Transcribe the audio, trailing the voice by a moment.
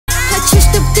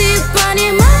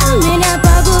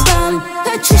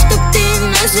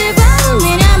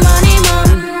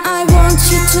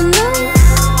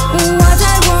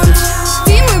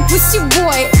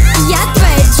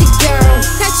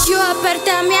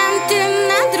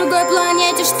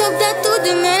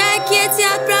полеты на ракете,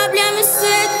 отправляем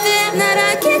суеты. На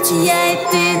ракете я и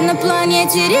ты, на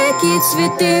планете реки и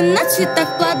цветы, на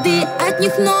цветах плоды, от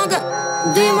них много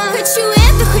дыма. Хочу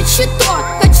это, хочу то,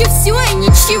 хочу все и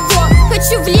ничего.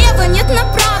 Хочу влево, нет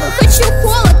направо, хочу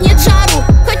холод, нет жару.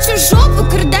 Хочу жопу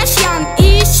Кардашьян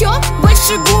и еще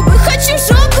больше губы. Хочу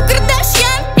жопу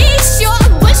Кардашьян и еще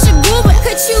больше губы.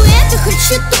 Хочу это,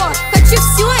 хочу то, хочу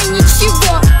все и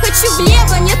ничего. Хочу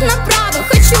влево, нет направо,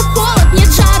 хочу холод, нет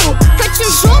жару. Хочу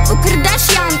жопу Кардашьян